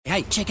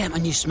Hey, check out my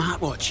new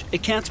smartwatch.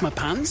 It counts my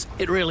puns.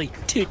 It really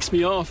ticks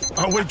me off.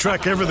 Oh, we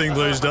track everything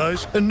these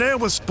days. And now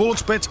with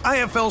Sportsbet's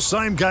AFL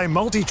Same Game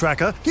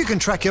Multi-Tracker, you can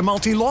track your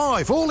multi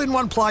live, all in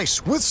one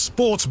place with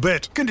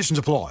Sportsbet. Conditions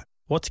apply.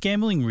 What's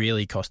gambling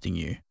really costing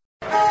you?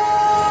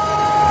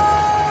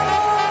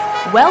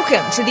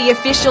 Welcome to the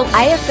official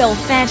AFL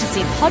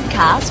Fantasy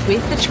podcast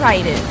with the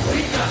Traders.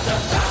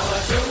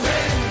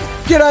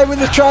 G'day with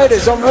the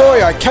Traders. I'm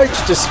Roy. I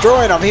coach Destroy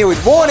and I'm here with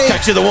Warnie.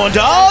 Coach of the War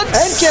Dogs.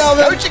 And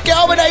Calvin. Coach of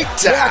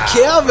Calvinator. Now,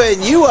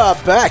 Calvin, you are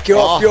back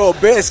off your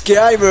best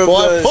game of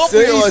the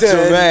popular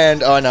season.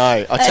 demand. I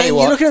know. I tell you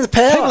what. You're looking at the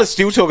power. People are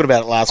still talking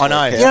about it last week.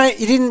 I know.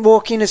 You didn't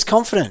walk in as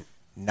confident.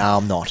 No,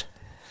 I'm not.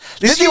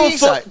 This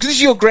is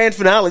your grand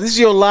finale. This is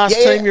your last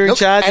team you're in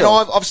charge of. And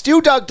I've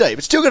still dug deep.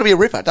 It's still going to be a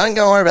ripper. Don't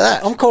go worry about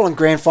that. I'm calling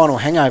grand final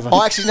hangover.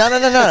 Oh, actually,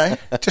 no.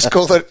 Just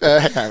call it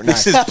hangover. No.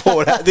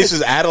 This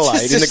is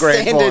Adelaide in the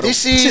grand final.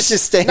 This is just a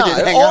standard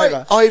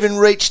hangover. I even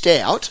reached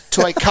out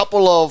to a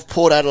couple of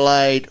Port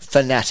Adelaide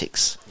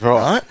fanatics,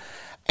 right?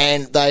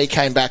 And they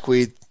came back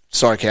with,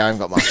 sorry, Cow, I haven't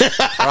got mine.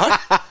 Right?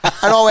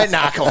 And I went,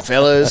 come on,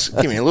 fellas,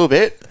 give me a little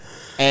bit.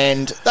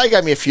 And they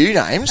gave me a few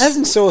names.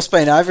 Hasn't Sauce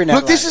been over in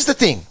Adelaide? Look, this is the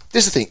thing.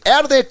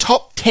 Out of their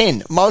top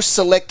 10 most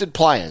selected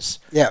players,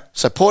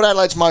 so Port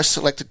Adelaide's most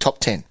selected top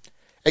 10,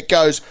 it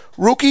goes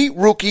rookie,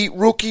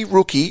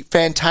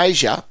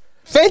 Fantasia.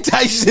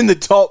 Fantasia's in the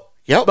top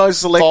most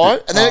selected.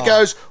 5, and then it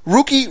goes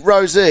rookie,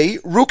 Rosie,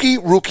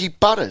 rookie,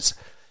 Butters.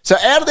 So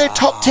out of their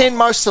top 10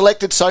 most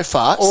selected so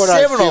far,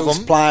 seven of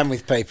them playing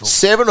with people.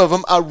 7 of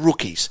them are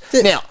rookies.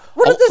 Now,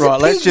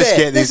 let's just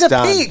get this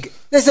done.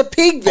 There's a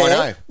pig there. I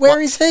know. Where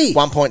is he?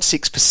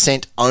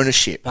 1.6%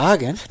 ownership.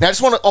 Bargain. Now, I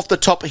just want to, off the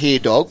top here,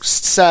 dogs,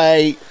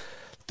 say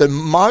the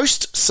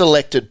most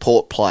selected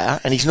Port player,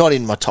 and he's not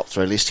in my top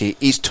 3 list here,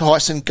 is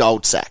Tyson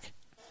Goldsack.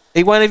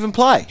 He won't even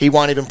play.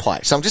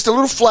 So I'm just a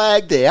little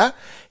flag there.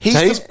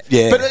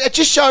 But it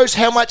just shows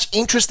how much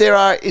interest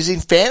there is in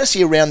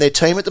fantasy around their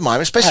team at the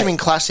moment, especially in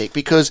Classic,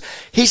 because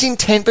he's in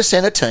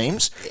 10% of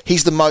teams.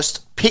 He's the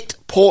most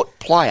picked Port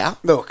player.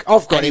 Look,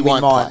 I've got him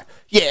in mind.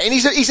 Yeah, and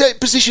he's a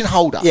position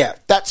holder. Yeah.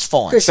 That's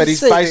fine. But he's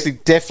basically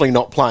definitely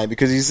not playing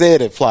because he's there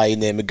to play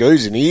in their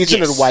Magoos, and he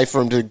isn't a way for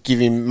him to give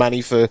him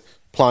money for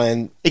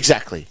playing.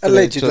 Exactly.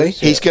 Allegedly.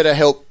 He's going to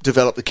help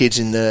develop the kids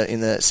in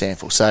the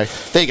Sandful. So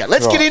there you go.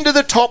 Let's get into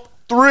the top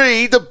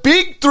 3, the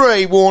big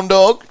 3, Warn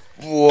Dog.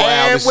 Wow,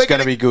 and this is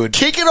going to be good.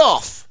 Kick it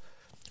off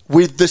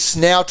with the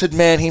snouted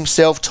man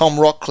himself, Tom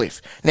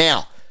Rockcliffe.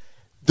 Now,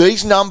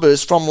 these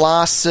numbers from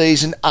last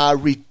season are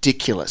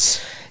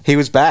ridiculous. He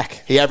was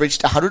back. He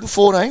averaged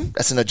 114.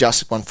 That's an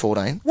adjusted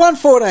 114.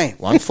 114.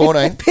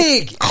 114.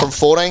 Pig. From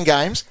 14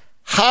 games.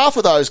 Half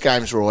of those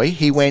games, Roy,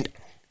 he went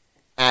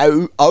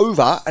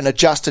over an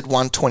adjusted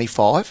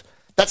 125.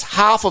 That's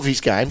half of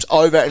his games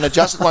over an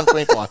adjusted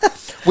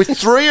 125. With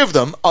 3 of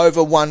them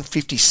over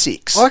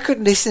 156. I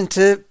could listen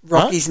to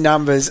Rocky's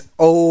numbers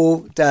all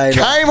day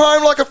long. Came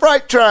home like a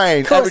freight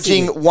train,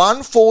 averaging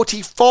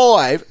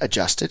 145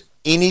 adjusted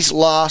in his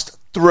last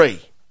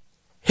 3.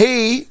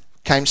 He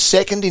came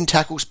second in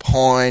tackles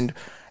behind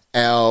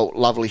our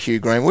lovely Hugh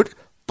Greenwood.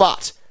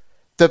 But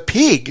the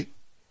pig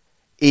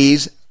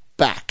is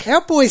back.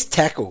 Our boys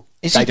tackle.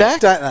 Is he back?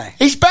 Don't they?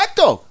 He's back,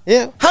 dog.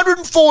 Yeah.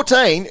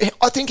 114.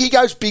 I think he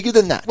goes bigger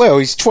than that. Well,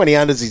 he's 20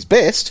 unders his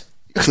best.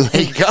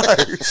 There you go.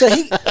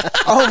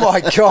 Oh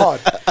my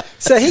God.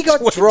 So he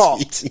got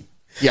dropped.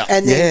 Yeah.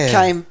 And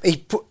then he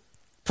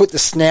put the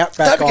snout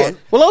back on.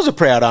 Well, I was a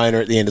proud owner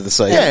at the end of the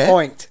season. And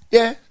oinked.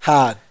 Yeah.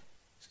 Hard.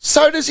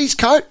 So does his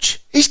coach.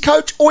 His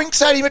coach oinks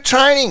at him at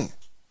training.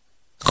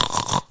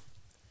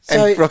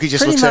 And Rocky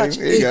just looks at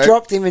him. He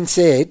dropped him and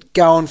said,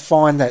 go and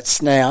find that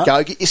snout.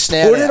 Go get your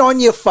snout Put it on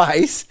your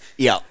face.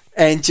 Yeah.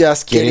 And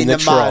just get in the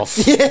trough.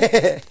 mud.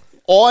 Yeah.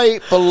 I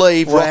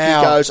believe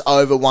Rocky goes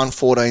over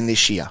 114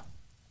 this year.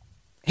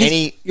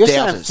 You're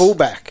saying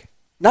fullback.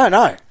 No.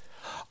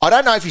 I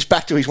don't know if he's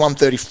back to his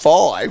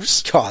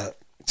 135s. God.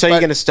 So you're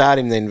going to start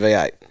him then,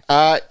 V8?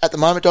 At the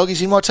moment, dog,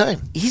 he's in my team.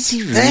 Is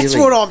he really? That's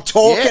what I'm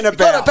talking about. You've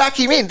got to back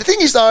him in. The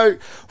thing is, though,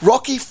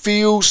 Rocky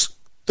feels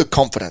the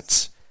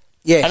confidence.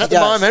 Yeah, and at the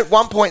moment,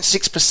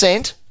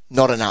 1.6%,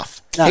 not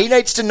enough. No. He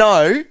needs to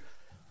know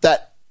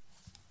that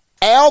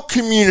our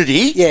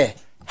community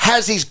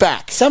has his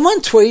back.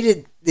 Someone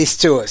tweeted this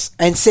to us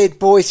and said,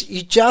 boys,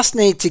 you just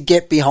need to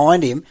get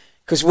behind him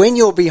because when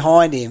you're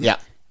behind him,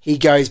 he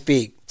goes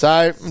big.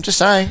 So I'm just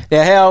saying.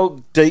 Now,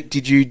 how deep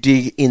did you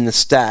dig in the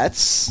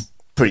stats?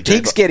 Pretty deep.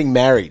 Tig's getting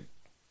married.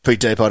 Pretty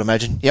deep, I'd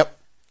imagine. Yep.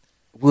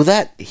 Will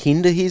that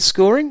hinder his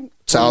scoring?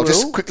 So I'll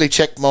just quickly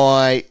check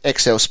my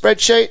Excel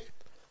spreadsheet.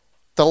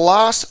 The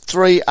last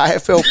 3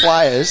 AFL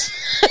players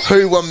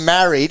who were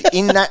married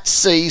in that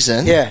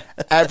season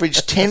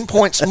averaged 10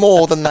 points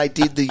more than they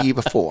did the year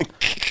before.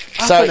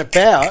 So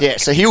about. Yeah,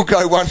 so he'll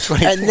go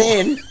 124.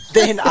 And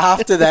then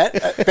after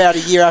that, about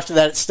a year after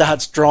that, it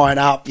starts drying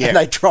up and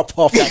they drop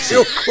off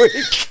real quick.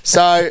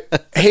 So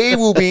he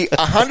will be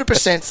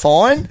 100%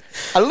 fine.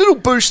 A little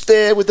boost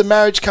there with the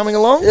marriage coming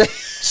along.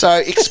 So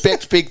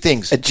expect big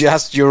things.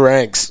 Adjust your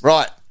ranks.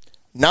 Right.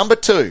 Number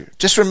 2.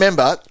 Just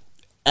remember,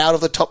 out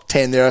of the top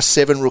 10, there are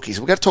 7 rookies.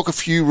 We're going to talk a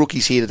few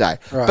rookies here today.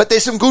 Right. But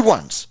there's some good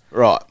ones.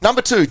 Right.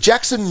 Number 2,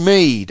 Jackson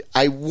Mead,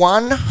 a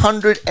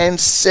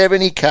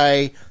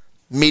 170k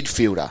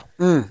midfielder.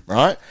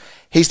 Right?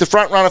 He's the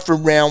front runner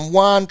from round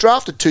 1,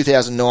 drafted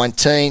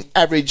 2019,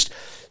 averaged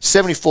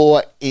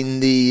 74 in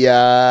the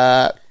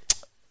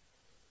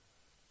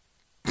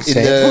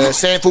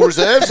Sandford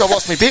Reserves. I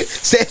lost my bit.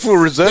 Sandford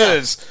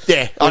Reserves.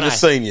 Yeah, I Or know. the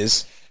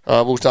seniors.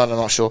 Well done, I'm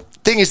not sure.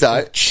 Thing is,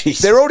 though, Jeez.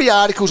 there are already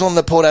articles on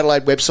the Port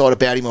Adelaide website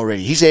about him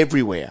already. He's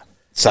everywhere.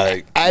 So,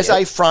 As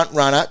a front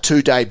runner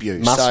to debut.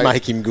 must So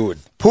make him good.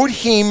 put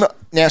him...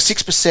 Now,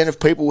 6% of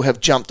people have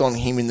jumped on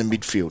him in the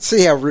midfield.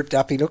 See how ripped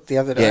up he looked the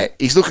other Yeah, day?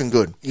 he's looking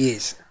good. He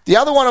is. The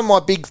other one of my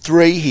big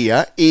 3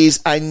 here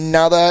is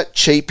another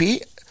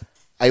cheapie,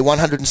 a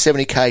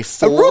 170k A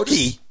forward.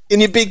 rookie in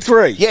your big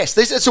 3. Yes,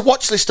 it's a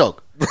watch list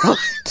dog. Right.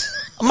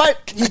 Mate,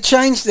 You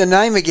changed the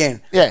name again.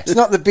 Yeah. It's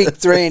not the big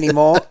 3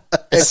 anymore.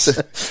 It's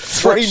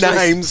 3 watch list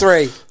names.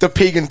 3. the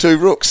pig and 2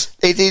 rooks.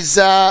 It is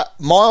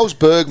Miles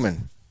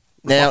Bergman.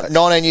 Now,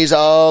 19 years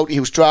old.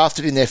 He was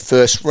drafted in their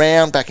first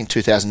round back in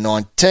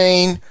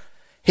 2019.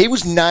 He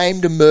was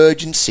named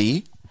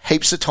emergency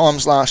heaps of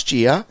times last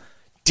year.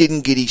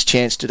 Didn't get his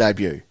chance to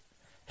debut.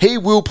 He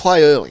will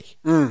play early.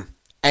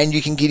 And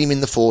you can get him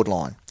in the forward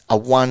line. A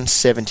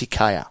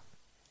 170k.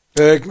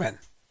 Bergman.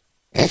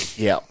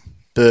 Yep.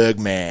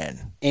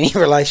 Bergman. Any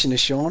relation to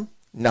Sean?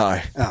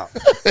 No. Oh.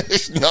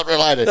 Not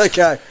related.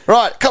 Okay.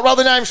 Right, a couple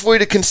other names for you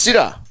to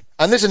consider.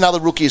 And there's another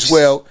rookie as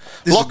well.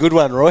 This is a good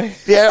one, Roy.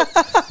 Yeah.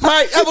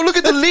 Mate, have a look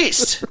at the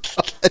list.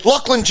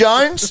 Lachlan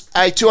Jones,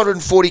 a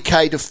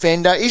 240k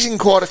defender. He's in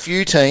quite a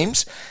few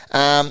teams. Huge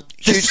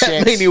Does that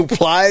chance. mean he'll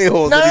play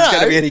or that he's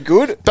going to be any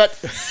good? But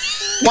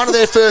one of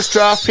their first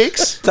draft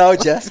picks.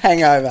 Told you.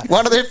 Hangover.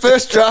 One of their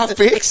first draft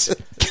picks.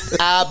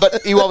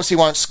 But he obviously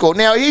won't score.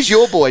 Now, here's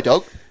your boy,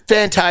 dog.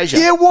 Fantasia.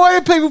 Yeah, why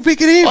are people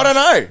picking him? I don't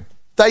know.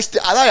 They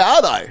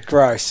are, though.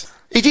 Gross.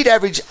 He did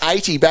average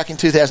 80 back in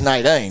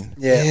 2018.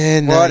 Yeah. Yeah,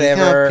 no, Whatever.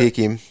 you can't pick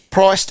him.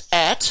 Priced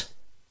at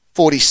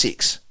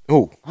 46.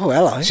 Oh, Oh,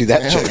 hello. see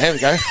that? Oh, there we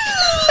go.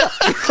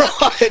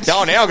 Right.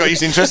 Oh, now I got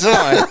his interest,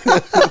 haven't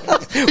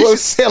I? Well,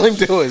 sell him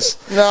to us.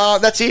 No,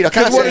 that's it. I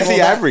can't What say is more the than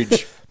that.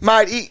 average?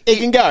 Mate, He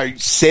can go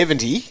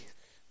 70. if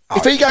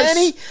he goes... Can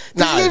he?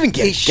 Does he even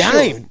get He a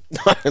game?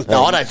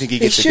 No, I don't think he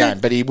gets He the should. game,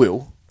 but he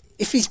will.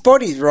 If his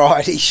body's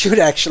right, he should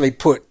actually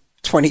put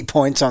 20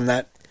 points on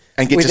that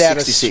And get to without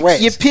 66. a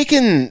sweat. You're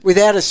picking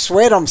Without a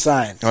sweat, I'm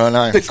saying. I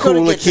know. the gotta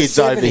cooler get to kids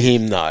over 70.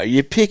 him, though.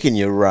 You're picking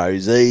your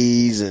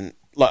Rosies and,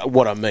 like,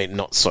 what I mean,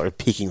 not sort of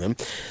picking them.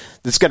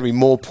 There's going to be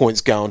more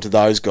points going to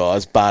those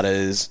guys,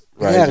 Butters,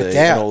 Without a Rosie,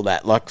 doubt. and all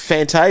that. Like,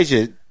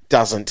 Fantasia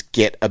doesn't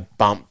get a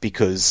bump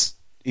because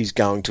he's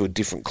going to a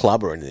different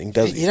club or anything,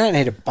 does You he? don't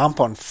need a bump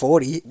on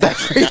 40. No,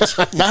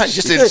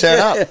 just need to turn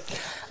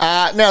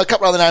up. Now, a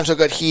couple other names I've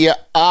got here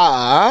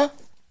are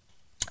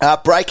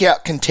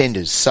breakout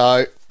contenders.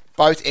 So,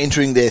 both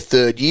entering their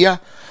 3rd year.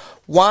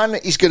 One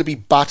is going to be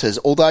Butters,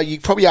 although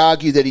you probably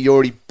argue that he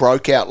already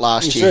broke out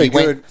last He's year. very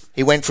good.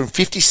 He went from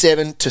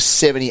 57 to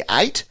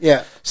 78.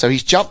 Yeah. So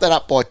he's jumped that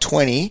up by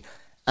 20.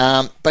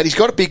 But he's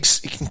got he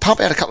can pump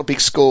out a couple of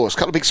big scores. A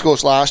couple of big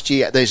scores last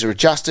year. These are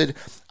adjusted.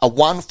 A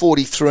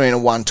 143 and a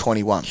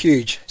 121.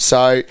 Huge.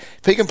 So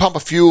if he can pump a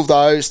few of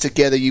those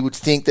together, you would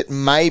think that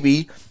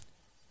maybe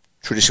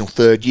traditional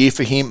 3rd year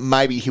for him,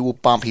 maybe he will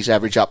bump his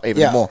average up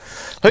even Yeah. more.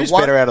 Who's The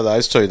one- better out of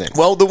those two, then?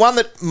 Well, the one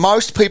that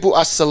most people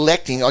are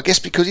selecting, I guess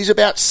because he's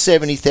about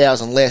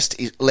 70,000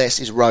 less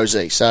is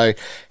Rosie. So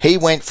he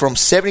went from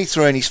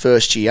 73 in his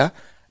first year,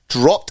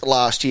 dropped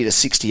last year to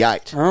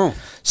 68. Oh.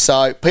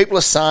 So people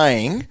are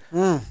saying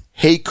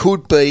he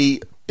could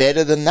be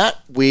better than that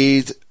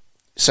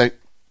so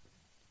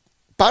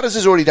Butters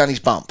has already done his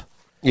bump.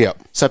 Yeah.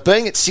 So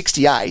being at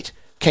 68,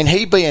 can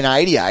he be an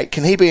 88?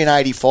 Can he be an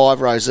 85,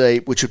 Rosie,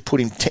 which would put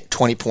him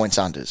 20 points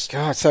unders?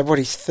 God, so what,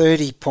 he's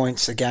 30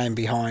 points a game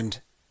behind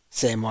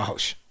Sam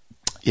Walsh.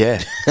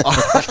 Yeah.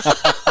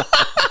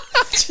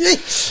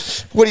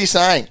 Jeez. What are you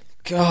saying?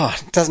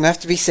 God, it doesn't have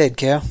to be said,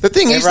 Cal. The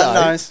thing is, Everyone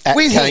though, knows. At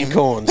with Kane him,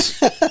 Corns.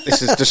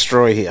 This is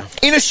Destroy here.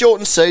 in a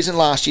shortened season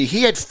last year,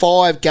 he had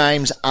 5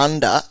 games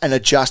under and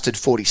adjusted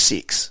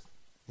 46.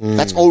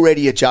 That's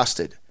already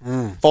adjusted.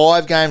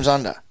 5 games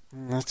under.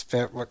 That's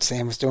about what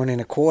Sam was doing in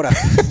a quarter.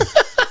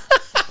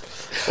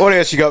 What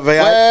else you got,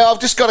 V8? Well, I've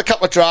just got a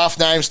couple of draft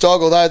names,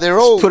 dog, although they're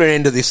all... Put an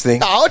end to this thing.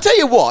 No, I'll tell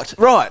you what.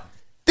 Right.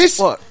 This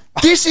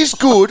is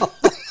good.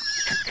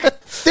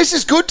 This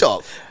is good,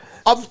 dog.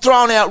 I'm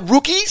throwing out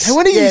rookies.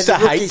 Who do you Yeah, used to the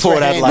hate rookies Port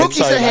were handy. Adelaide Rookies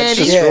so are much?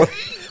 handy.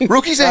 Yeah.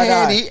 Rookies are I know.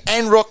 handy,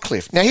 and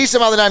Rockcliffe. Now, here's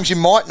some other names you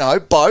might know.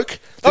 Boak.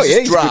 Oh, This yeah,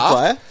 is he's a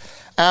good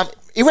player.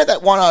 He went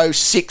that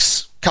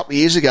 106 a couple of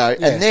years ago,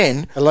 Yeah. and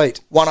then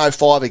Elite.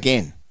 105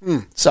 again.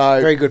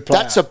 So Very good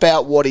player. That's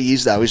about what he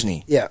is, though, isn't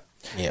he? Yeah.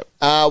 Yep.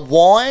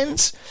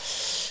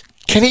 Wines.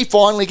 Can he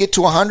finally get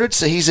to 100?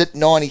 So he's at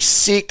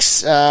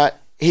 96.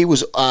 He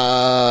was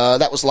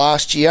that was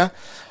last year.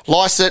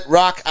 Lysett,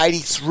 Ruck,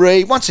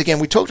 83. Once again,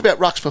 we talked about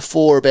Rucks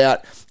before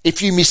about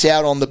if you miss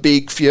out on the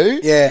big few,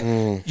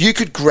 Yeah. you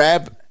could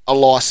grab a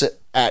Lysett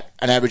at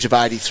an average of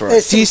 83.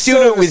 There's Do you some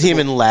still do it with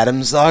serviceable- him and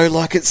Laddams, though?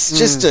 Like, it's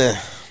just a...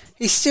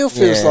 He still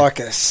feels Yeah. like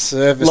a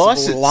serviceable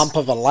Licence- lump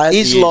of a lad.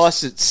 His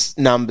licence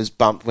numbers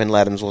bumped when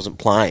Laddams wasn't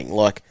playing.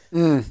 Like,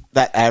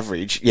 that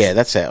average, yeah,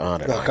 that's how, I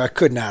don't Look, know. I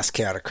couldn't ask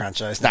Cow to crunch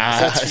those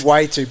numbers. Nah. That's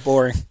way too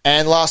boring.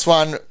 And last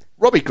one,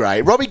 Robbie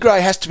Gray. Robbie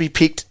Gray has to be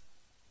picked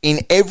in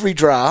every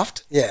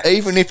draft, Yeah.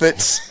 even if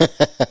it's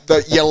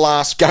your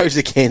last go. Goes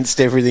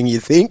against everything you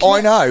think. I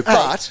know, Hey,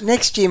 but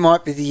next year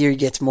might be the year he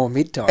gets more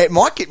mid-time. it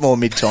might get more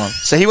mid-time.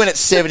 So he went at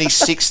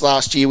 76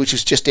 last year, which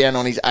was just down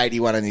on his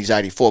 81 and his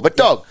 84. But,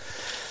 Dog,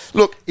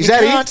 look, Is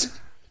that it?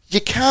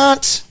 You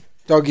can't...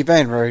 Dog, you're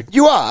being rude.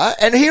 You are,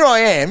 and here I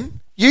am.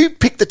 You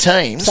pick the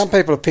teams. Some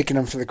people are picking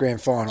them for the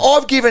grand final.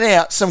 I've given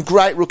out some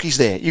great rookies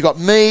there. You got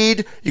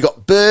Mead, you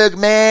got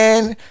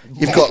Bergman,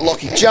 you've got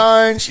Lockie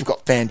Jones, you've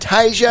got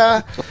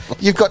Fantasia,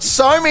 you've got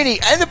so many,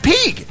 and the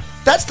pig.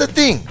 That's the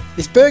thing.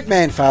 Is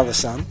Bergman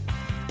father-son?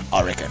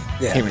 I reckon.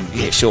 Yeah. Him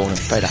and, Sean and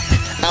Peter.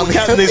 We're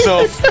cutting this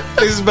off.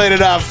 This has been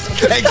enough.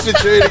 Thanks for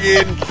tuning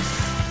in.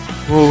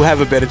 We'll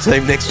have a better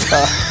team next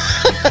time.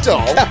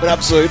 Coming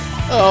up soon.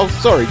 Oh,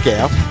 sorry,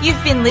 Cow.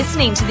 You've been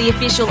listening to the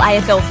official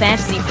AFL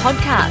Fantasy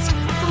podcast.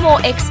 For more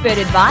expert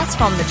advice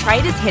from the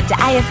traders, head to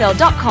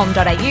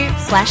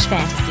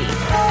afl.com.au/fantasy.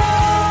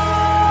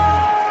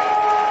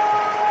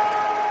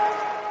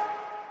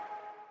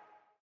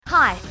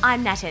 Hi,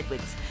 I'm Nat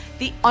Edwards.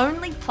 The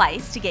only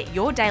place to get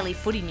your daily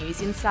footy news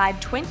inside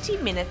 20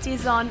 minutes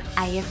is on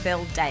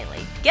AFL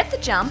Daily. Get the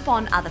jump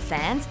on other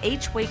fans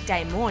each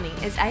weekday morning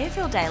as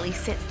AFL Daily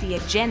sets the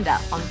agenda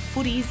on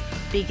footy's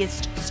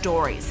biggest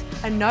stories.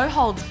 A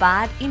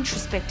no-holds-barred,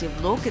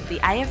 introspective look at the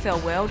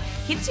AFL world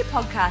hits your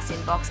podcast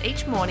inbox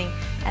each morning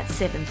at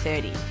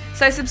 7:30.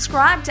 So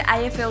subscribe to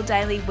AFL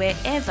Daily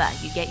wherever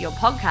you get your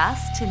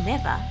podcasts to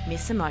never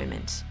miss a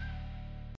moment.